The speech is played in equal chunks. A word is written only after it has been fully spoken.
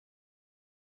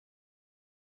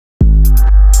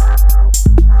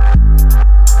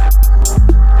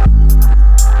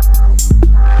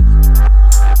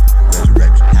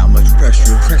How much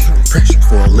pressure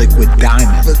for a liquid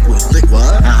diamond?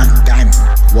 What? Diamond.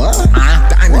 What?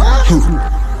 Diamond.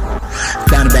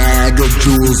 Found a bag of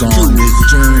jewels on this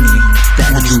journey.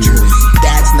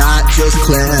 That's not just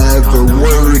clever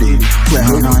wording.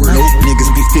 Nope,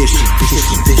 niggas be fishing.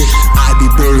 I be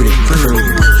birding.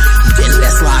 Yes,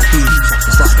 that's sloppy.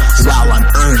 While I'm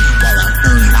earning.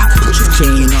 I put your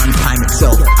chain on time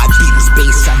itself. I beat the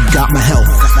space, I got my health.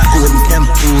 Golden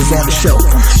temples on the shelf.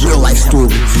 Real life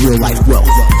stories, real life wealth.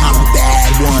 I'm a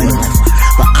bad one,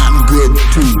 but I'm good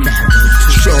too.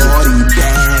 Shorty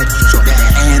bad,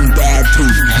 and bad too.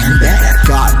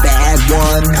 Got bad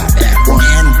one,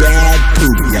 and bad two.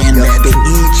 And they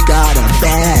each got a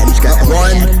bad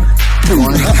one, two.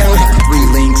 3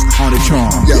 links on the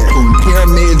charm. Pulling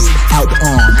pyramids out the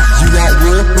arm. You want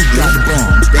war? We got the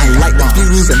bombs. I like the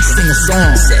views and sing a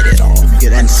song. Set it all.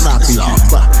 Get that sloppy.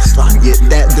 Get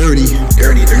that dirty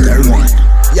one.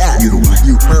 Yeah, you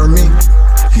heard me?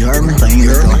 You heard me? Playing in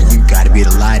the dark, you gotta be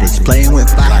the lightest. Playing with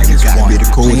fire, you gotta be the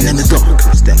coldest. In the dark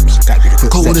steps,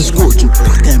 coldest scorching.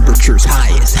 Temperatures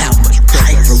highest. How much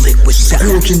pressure for liquid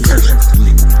scorching?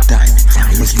 Diamond.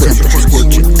 Temperature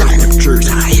scorching. Temperatures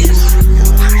highest.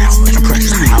 How much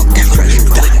pressure? How much pressure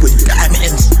for liquid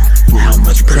diamonds? How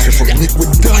much pressure for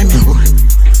liquid diamonds?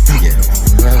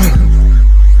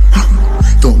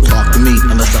 Don't talk to me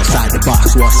unless outside the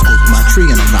box. While I smoke my tree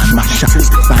and I'm on my shots.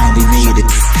 Finally made it.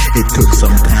 It took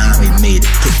some time, we made it.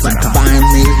 Like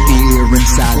finally here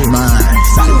inside of mine.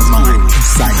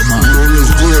 War is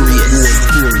glorious.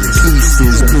 Peace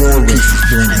is glorious.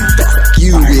 Fuck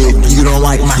you if you don't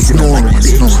like my snoring.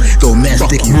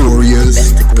 Domestic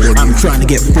warriors. I'm trying to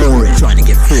get foreign.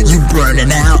 You burning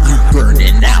out.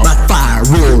 My fire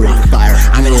roaring.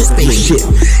 I'm in a spaceship.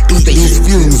 Eat these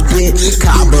fumes, bitch.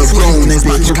 Copper grown is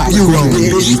my computer,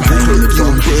 bitch.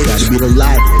 Gotta be the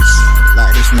lightest.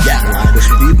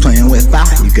 You playing with fire,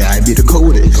 you gotta be the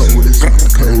coldest.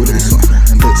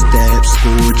 Footsteps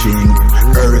scorching,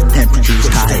 earth temperatures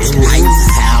highest.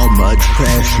 How much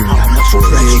pressure for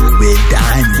liquid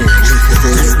diamonds?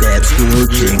 Footsteps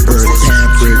scorching, earth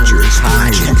temperatures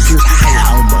highest.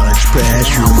 How much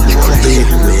pressure for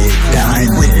liquid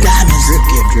diamonds?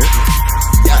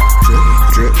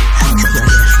 Drip. How much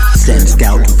pressure? Send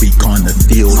scout to peek on the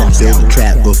field and build a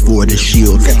trap before the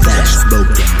shield. Flash smoke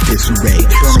and disarray.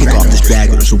 Kick off the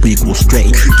stragglers so we will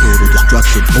stray. Total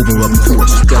destruction, overwhelming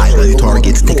force. Highlight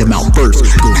targets, take them out first.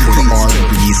 Go for the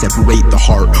arteries, separate the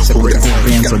heart. Hold it for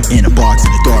ransom in a box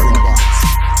in the dark.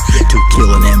 To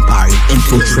kill an empire,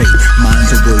 infiltrate.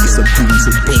 Minds are really subduing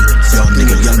some pain. Young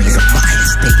nigga, fire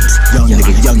states.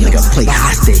 Young nigga, play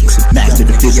high stakes. Master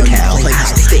the physical,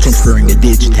 transferring the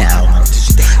digital.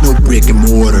 No brick and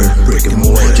mortar,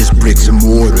 just bricks and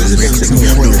mortars.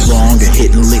 No longer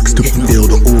hitting licks to fulfill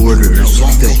the orders.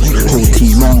 Whole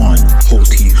team on,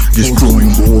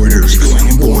 destroying borders.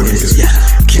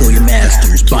 Kill your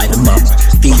masters, buy them up.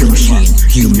 Feed your machine,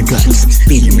 human guts.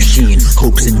 Feed your machine,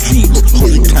 hopes and dreams.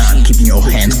 Whole time, keeping your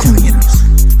hands clean.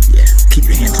 Keep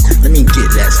your hands clean. Let me get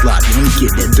that sloppy, let me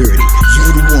get that dirty. You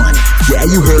the one, yeah,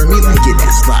 you heard me. Let me get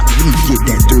that sloppy, let me get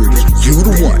that dirty. You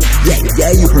the one,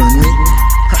 yeah, you heard me.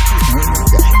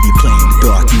 You playing in the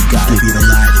dark, you gotta be the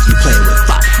lightest. You play with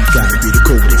fire, you gotta be the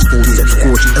coldest. Footsteps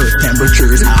scorching, earth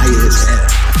temperatures highest.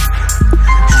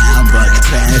 How much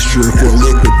pressure for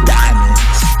liquid diamonds?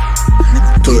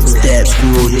 Footsteps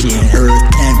scorching, earth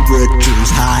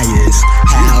temperatures highest.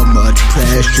 How much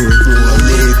pressure for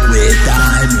liquid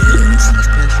diamonds?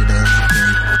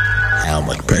 How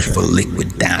much pressure for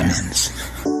liquid diamonds?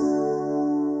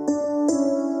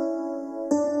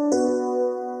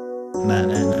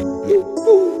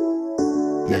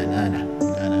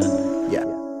 Yeah.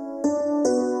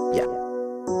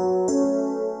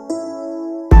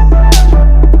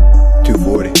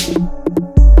 240.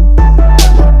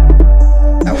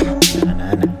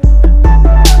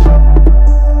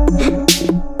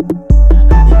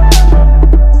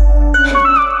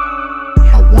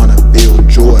 I wanna feel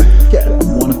joy.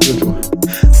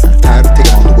 I'm tired of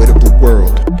taking on the weight of the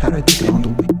world.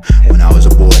 When I was a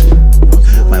boy,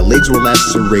 my legs were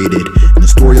lacerated and the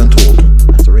story untold.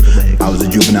 I was a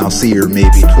juvenile seer,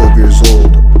 maybe 12 years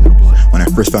old. When I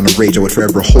first found a rage I would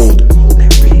forever hold.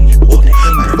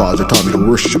 My father taught me to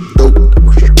worship dope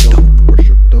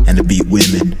and to beat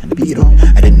women.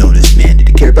 I didn't know this man. Did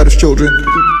he care about his children?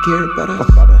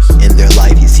 In their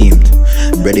life he seemed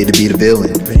ready to be the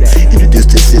villain.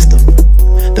 Introduced his system,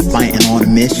 defiant and on a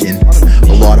mission.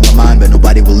 A lot on my mind but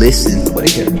nobody will listen.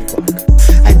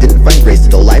 I didn't find grace to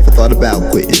the life I thought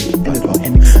about quitting.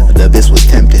 The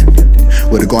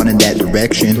gone in that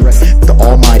direction. The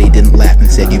Almighty didn't laugh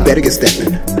and said, you better get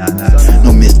stepping.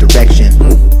 No misdirection,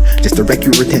 just direct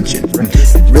your attention.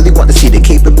 Really want to see the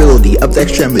capability of the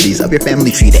extremities of your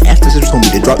family tree. The ancestors told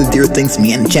me to drop the dear things to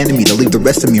me and enchanted me to leave the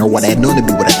rest of me, or what I had known to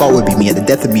be, what I thought would be me at the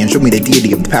death of me, and show me the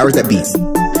deity of the powers that be.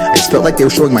 I just felt like they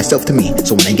were showing myself to me.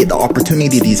 So when I get the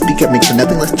opportunity to speak, I make sure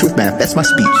nothing less truth manifests my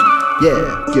speech. Yeah,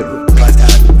 get it.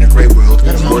 In a great world,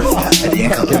 worth at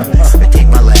the color. I take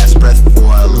my last breath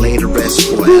before I lay to rest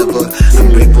forever. I'm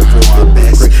grateful for our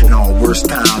best and our worst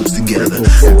times together.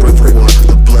 I'm grateful for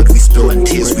the blood we spill and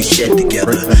tears we shed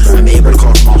together. I'm able to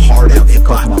carve my heart out if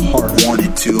I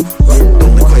wanted to. The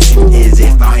only question is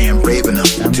if I am brave enough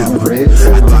to. I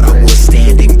thought I was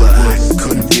standing, but I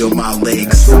couldn't feel my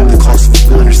legs. The cost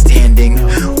of understanding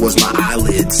was my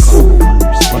eyelids.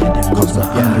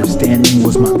 Understanding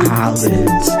was my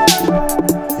eyelids.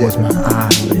 Was my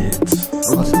eyelids.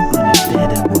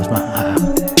 Understanding was my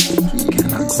eyelids.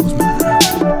 Can I close my eyes?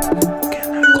 Can I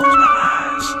close my eyes?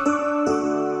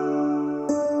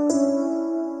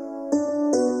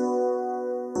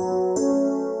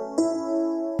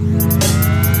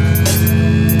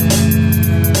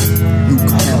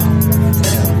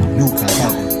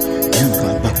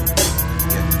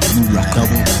 New rock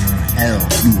cover, L,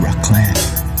 new rock clan,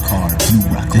 card, new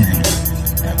rock clan,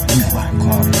 new rock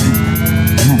card,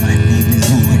 my niggas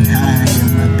getting higher,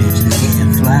 my bitches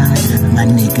getting flyer, my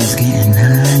niggas getting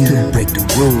higher. To break the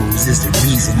rules is the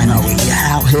reason why we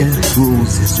out here. The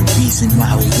rules is the reason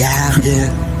why we out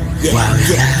here. Wow,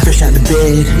 yeah. Fresh out the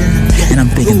bed, and I'm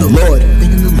thanking the Lord.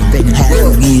 Had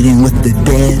a meeting with the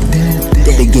dead.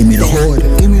 They gave me the horde,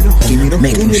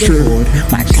 making sure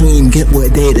my team get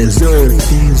what they deserve.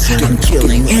 I'm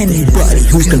killing anybody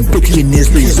whose conviction is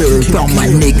reserved. All my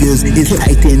niggas is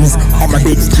titans, all my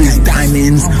bitches is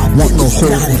diamonds. Want the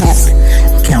whole pack,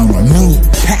 count on me.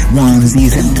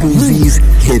 Onesies and twosies,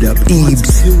 hit up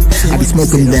Ebes. I be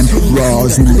smoking them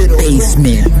raws in the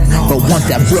basement, but once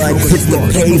that blood hits the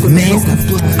pavement,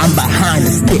 I'm behind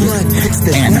the stick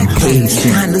and I'm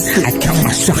patient. I count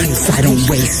my shots, I don't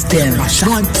waste them.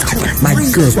 My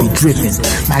girls be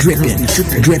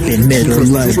dripping middle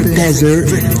of the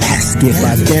desert. Ask if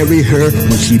I bury her,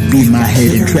 would she be my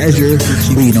hidden treasure?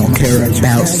 We don't care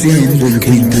about sin, we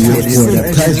do it for the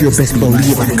pleasure. Best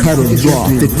believe I cut her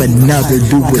off if another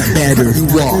do it better.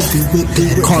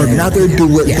 Carve another, do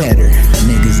it better.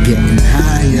 Niggas getting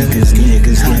higher, niggas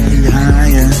getting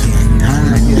higher,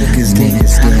 niggas getting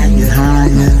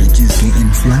higher, bitches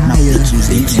getting flyer,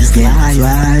 bitches getting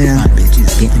flyer, my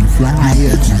bitches getting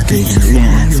flyer, bitches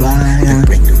getting flyer.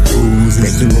 Break the rules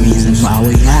is the reason why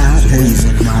we out here,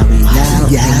 why we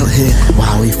out here,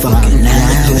 why we fucking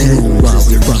out here, why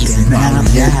we fucking out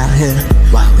here,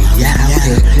 why we out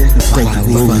here. Break the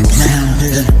rules,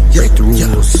 break the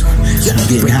rules. I'm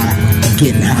getting high, I'm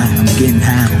getting high, I'm getting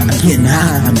high, I'm getting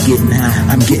high, I'm getting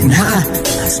high, I'm getting high.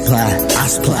 I supply, I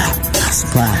supply, I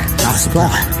supply, I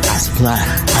supply, I supply,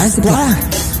 I supply.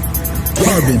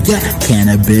 Carbon,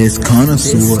 cannabis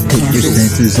connoisseur, take your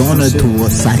senses on a tour,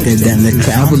 psychedelic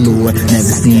traveler,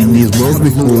 never seen these worlds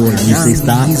before. You say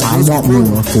stop, I want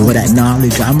more, for that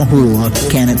knowledge I'm a whore,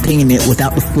 can't attain it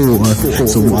without the force.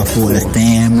 So all for the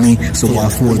family, so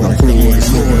all for the horde,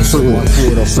 so all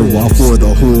for the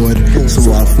horde, so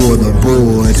all for the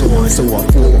board, so all for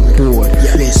the board,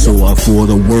 so all for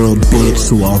the world, bitch,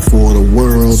 so all for the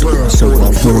world, so all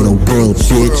for the world,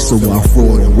 bitch, so all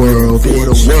for the world,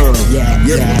 bitch.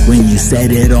 Yeah. When you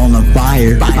set it on a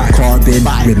fire, carbon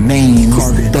remains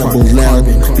double L,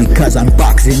 because I'm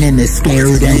boxing in the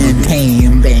scared and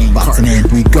tame. Boxing in,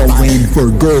 we go in for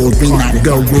gold, we not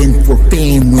go in for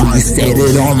fame. When you set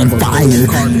it on fire,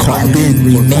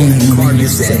 carbon remains. When you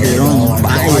set it on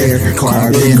fire,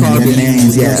 carbon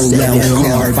remains. Yeah,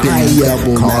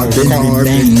 carbon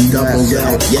remains. Double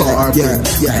L, yeah.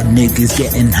 My niggas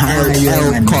getting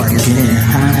higher, my niggas getting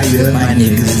higher, my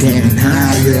niggas getting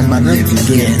higher, my niggas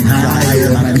getting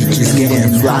higher, my bitches getting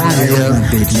flyer,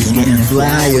 my bitches getting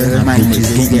flyer, my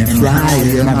bitches getting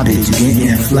flyer, my bitches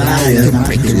getting flyer, my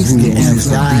bitches getting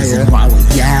flyer. Why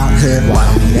we out here? Why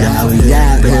we out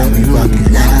here? Why we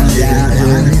fucking out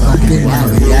here? Why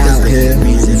we out here?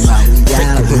 Reason why we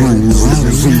out here?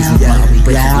 Reason why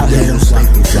we out here?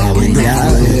 Why we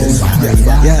out here?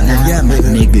 Yeah, my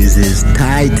niggas is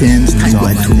titans,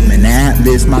 my tuning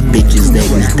atlas, my bitches they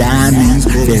is diamonds,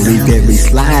 very very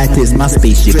slightest. My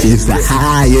spaceship is the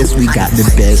highest. We got the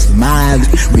best mileage,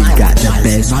 we got the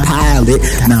best pilot.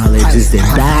 Knowledge is the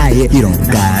diet. You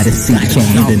don't gotta see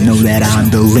change to know that I'm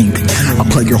the link. I'll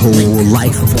plug your whole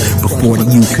life before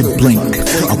you could blink.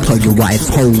 I'll plug your wife's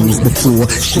holes before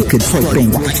she could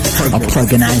think. I'll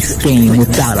plug an ice game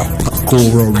without a buck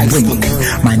or a wink.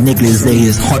 My niggas, they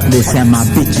is heartless, and my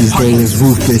bitches, they is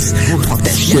ruthless. Talk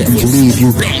that shit and leave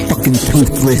you fucking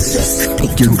toothless.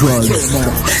 Take your drugs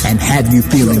and have you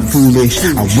feeling foolish.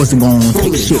 I wasn't gonna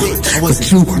take shit, but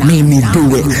you made me do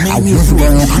it. I wasn't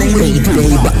gonna play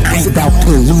today, but I ain't about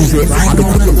to lose it. I be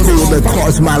quick to pull the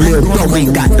cards, my little bro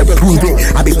ain't got to prove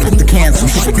it. I be quick to cancel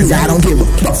shit, cause I don't give a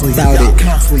fuck about it.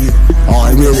 All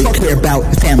I really care about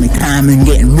is family time and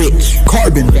getting rich.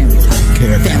 Carbon. Family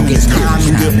time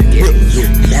and getting rich.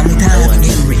 Family time and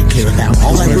getting rich.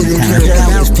 All I really care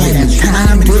about is family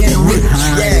time and getting rich.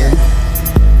 Yeah.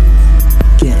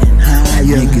 Getting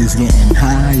higher. Niggas getting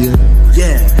higher.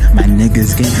 Yeah. My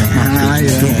niggas getting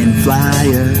higher. Getting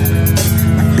flyer.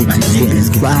 My niggas getting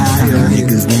flyer.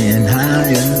 Niggas getting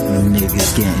higher.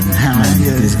 Niggas getting higher.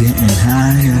 Niggas getting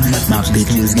higher. My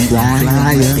bitches getting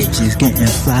flyer. Bitches getting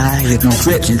flyer. No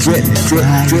drip, drip, drip,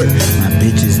 drip. My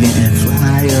bitches getting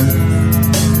flyer.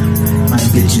 My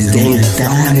bitches getting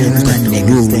flyer. My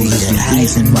niggas getting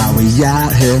decent while we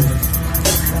out here.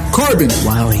 Carbon.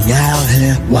 While we out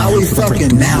here. While we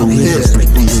fucking out here.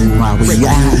 While we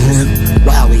out here.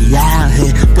 While we out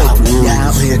here. While we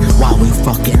out here. While we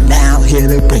fucking out here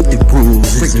to break the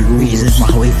rules. It's the reason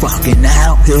why we fucking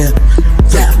out here.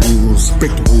 Break the rules.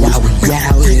 Break the rules. While we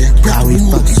out here. While we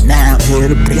fucking out here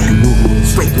to break the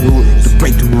rules. Break the rules. To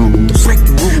break the rules. To break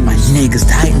the rules. My niggas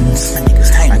Titans. My niggas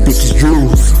Titans. My bitches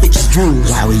Drews. Bitches Drews.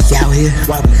 While we out here.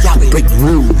 While we out here. Break the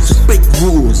rules. Break the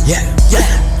rules. Yeah. Yeah.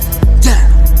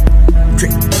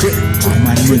 All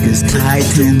my niggas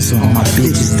Titans, all my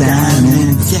bitches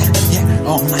diamonds. Yeah, yeah.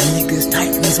 All my niggas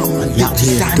Titans, all my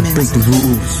bitches diamonds. To break the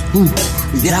rules.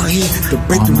 We out here to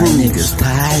break the rules. All my niggas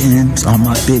Titans, all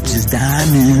my bitches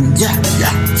diamonds. Yeah,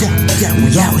 yeah, yeah, yeah.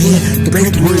 We out here to break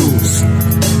the rules.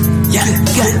 Yeah,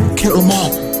 yeah. Kill them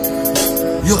all.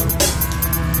 Yeah.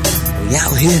 We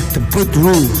out here to break the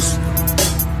rules.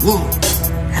 Woo.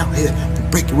 Out here to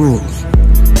break the rules.